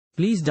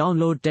Please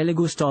download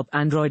Telugu's top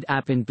Android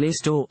app in Play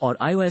Store or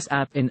iOS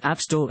app in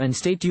App Store and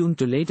stay tuned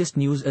to latest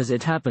news as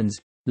it happens.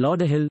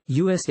 Lauderhill,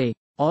 USA,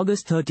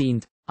 August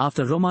 13th.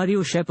 After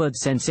Romario Shepherd's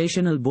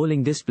sensational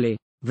bowling display,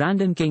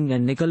 Brandon King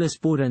and Nicholas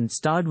Pooran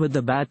starred with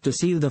the bat to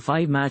seal the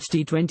 5-match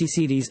T20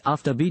 series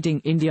after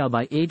beating India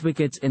by 8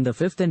 wickets in the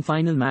fifth and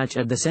final match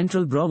at the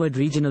Central Broward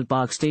Regional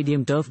Park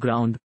Stadium turf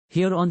ground.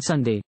 Here on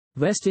Sunday,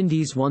 West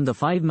Indies won the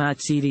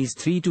 5-match series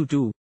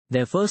 3-2,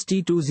 their first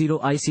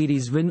T20I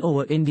series win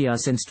over India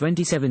since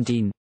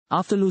 2017.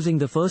 After losing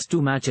the first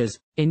two matches,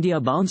 India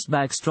bounced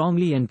back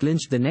strongly and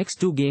clinched the next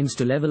two games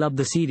to level up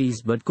the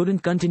series but couldn't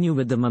continue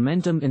with the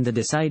momentum in the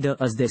decider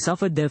as they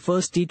suffered their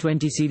first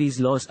T20 series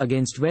loss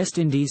against West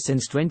Indies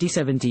since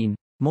 2017.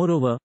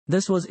 Moreover,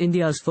 this was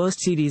India's first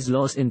series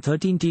loss in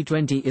 13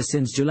 T20s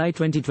since July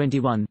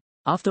 2021.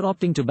 After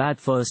opting to bat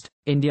first,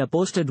 India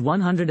posted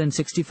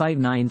 165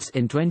 nines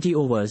in 20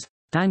 overs,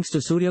 thanks to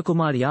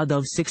Suryakumar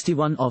Yadav's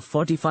 61 of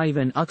 45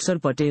 and Akshar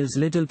Patel's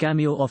little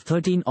cameo of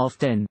 13 of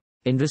 10.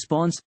 In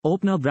response,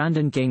 opener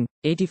Brandon King,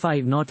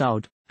 85 not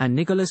out, and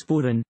Nicholas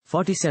Pooran,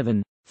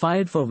 47,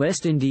 fired for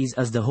West Indies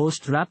as the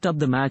host wrapped up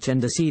the match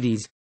and the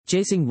series.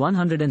 Chasing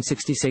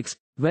 166,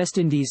 West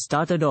Indies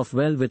started off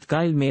well with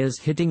Kyle Mayers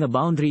hitting a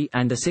boundary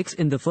and a 6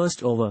 in the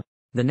first over.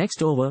 The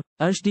next over,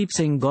 Arshdeep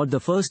Singh got the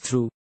first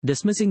through,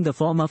 dismissing the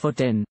former for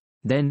 10.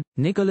 Then,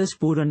 Nicholas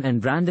Pooran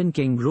and Brandon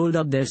King rolled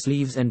up their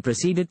sleeves and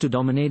proceeded to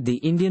dominate the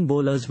Indian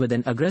bowlers with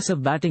an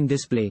aggressive batting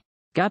display.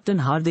 Captain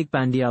Hardik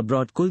Pandya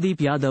brought Kuldeep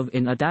Yadav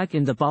in attack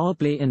in the power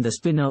play and the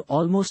spinner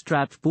almost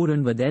trapped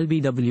Pooran with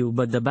LBW,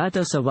 but the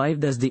batter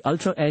survived as the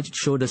ultra-edged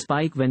showed a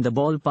spike when the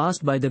ball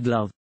passed by the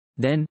glove.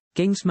 Then,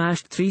 King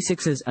smashed 3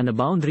 sixes and a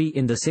boundary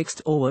in the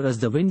sixth over as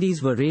the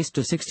Windies were raced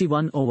to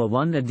 61 over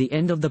 1 at the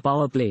end of the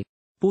power play.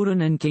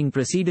 Pooran and King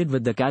proceeded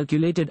with the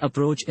calculated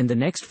approach in the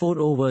next 4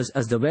 overs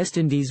as the West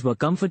Indies were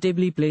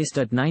comfortably placed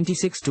at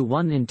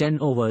 96-1 in 10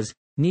 overs,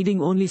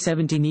 needing only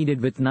 70 needed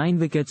with 9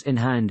 wickets in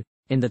hand.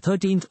 In the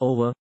 13th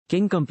over,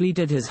 King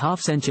completed his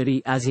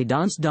half-century as he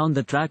danced down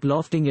the track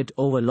lofting it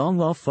over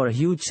long off for a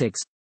huge 6.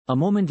 A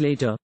moment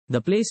later,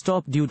 the play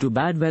stopped due to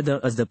bad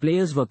weather as the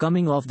players were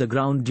coming off the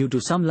ground due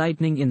to some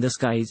lightning in the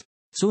skies.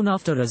 Soon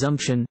after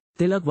resumption,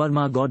 Tilak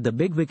Varma got the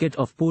big wicket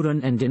of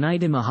Pooran and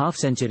denied him a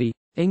half-century,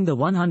 in the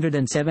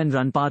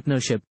 107-run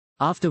partnership.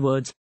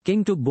 Afterwards,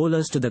 King took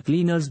bowlers to the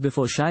cleaners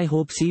before Shai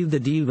Hope sealed the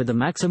deal with a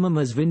maximum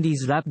as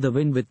Windies wrapped the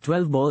win with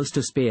 12 balls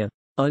to spare.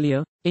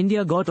 Earlier,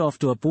 India got off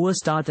to a poor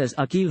start as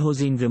Akeal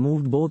Hossain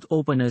removed both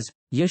openers,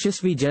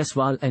 Yashasvi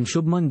Jaiswal and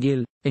Shubman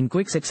Gill, in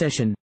quick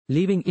succession,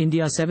 leaving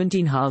India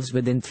 17 halves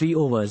within 3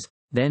 overs.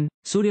 Then,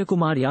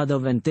 Suryakumar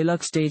Yadav and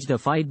Tilak staged a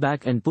fight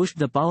back and pushed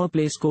the power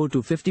play score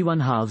to 51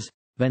 halves.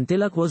 When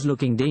Tilak was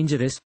looking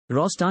dangerous,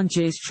 Rostan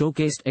Chase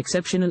showcased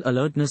exceptional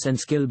alertness and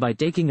skill by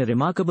taking a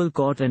remarkable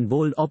caught and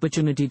bowled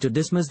opportunity to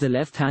dismiss the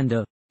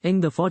left-hander, in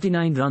the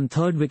 49-run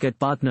third-wicket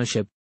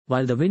partnership.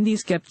 While the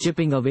Windies kept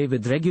chipping away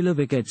with regular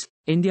wickets,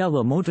 India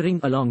were motoring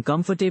along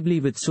comfortably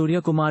with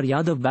Suryakumar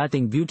Yadav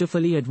batting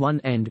beautifully at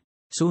one end.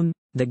 Soon,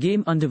 the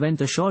game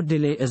underwent a short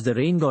delay as the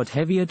rain got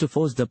heavier to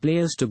force the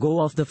players to go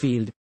off the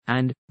field,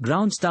 and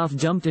ground staff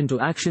jumped into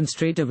action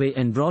straight away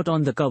and brought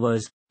on the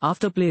covers.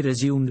 After play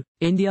resumed,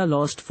 India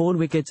lost 4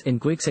 wickets in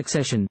quick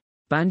succession.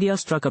 Pandya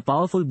struck a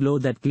powerful blow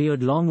that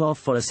cleared long off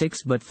for a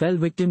 6 but fell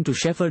victim to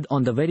Shepherd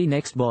on the very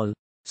next ball.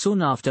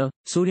 Soon after,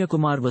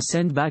 Suryakumar was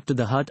sent back to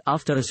the hut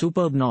after a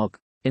superb knock.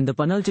 In the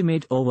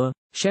penultimate over,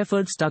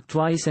 Shepherd struck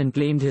twice and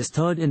claimed his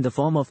third in the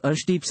form of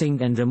Arshdeep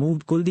Singh and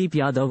removed Kuldeep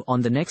Yadav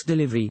on the next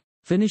delivery,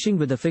 finishing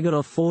with a figure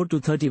of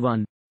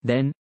 4-31.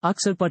 Then,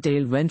 Akshar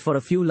Patel went for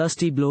a few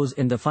lusty blows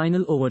in the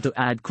final over to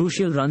add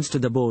crucial runs to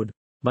the board.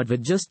 But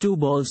with just 2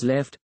 balls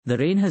left, the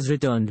rain has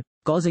returned,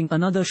 causing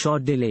another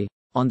short delay.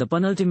 On the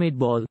penultimate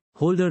ball,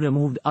 Holder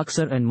removed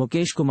Akshar and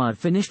Mukesh Kumar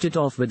finished it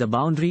off with a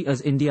boundary as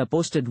India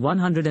posted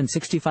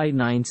 165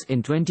 nines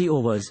in 20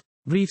 overs.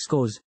 Brief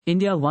scores: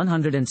 India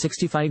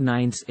 165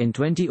 nines in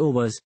 20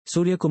 overs,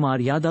 Suryakumar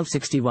Yadav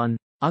 61,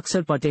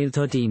 Akshar Patel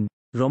 13,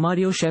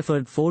 Romario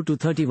Shepherd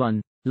 4-31,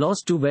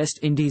 lost to West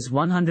Indies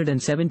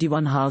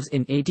 171 halves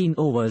in 18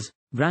 overs,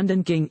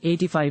 Brandon King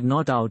 85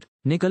 not out,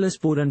 Nicholas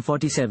Pooran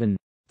 47,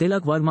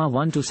 Tilak Varma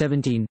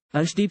 1-17,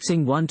 Arshdeep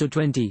Singh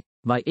 1-20,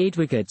 by 8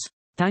 wickets.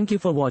 Thank you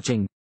for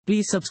watching.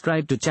 Please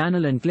subscribe to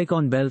channel and click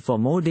on bell for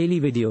more daily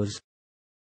videos.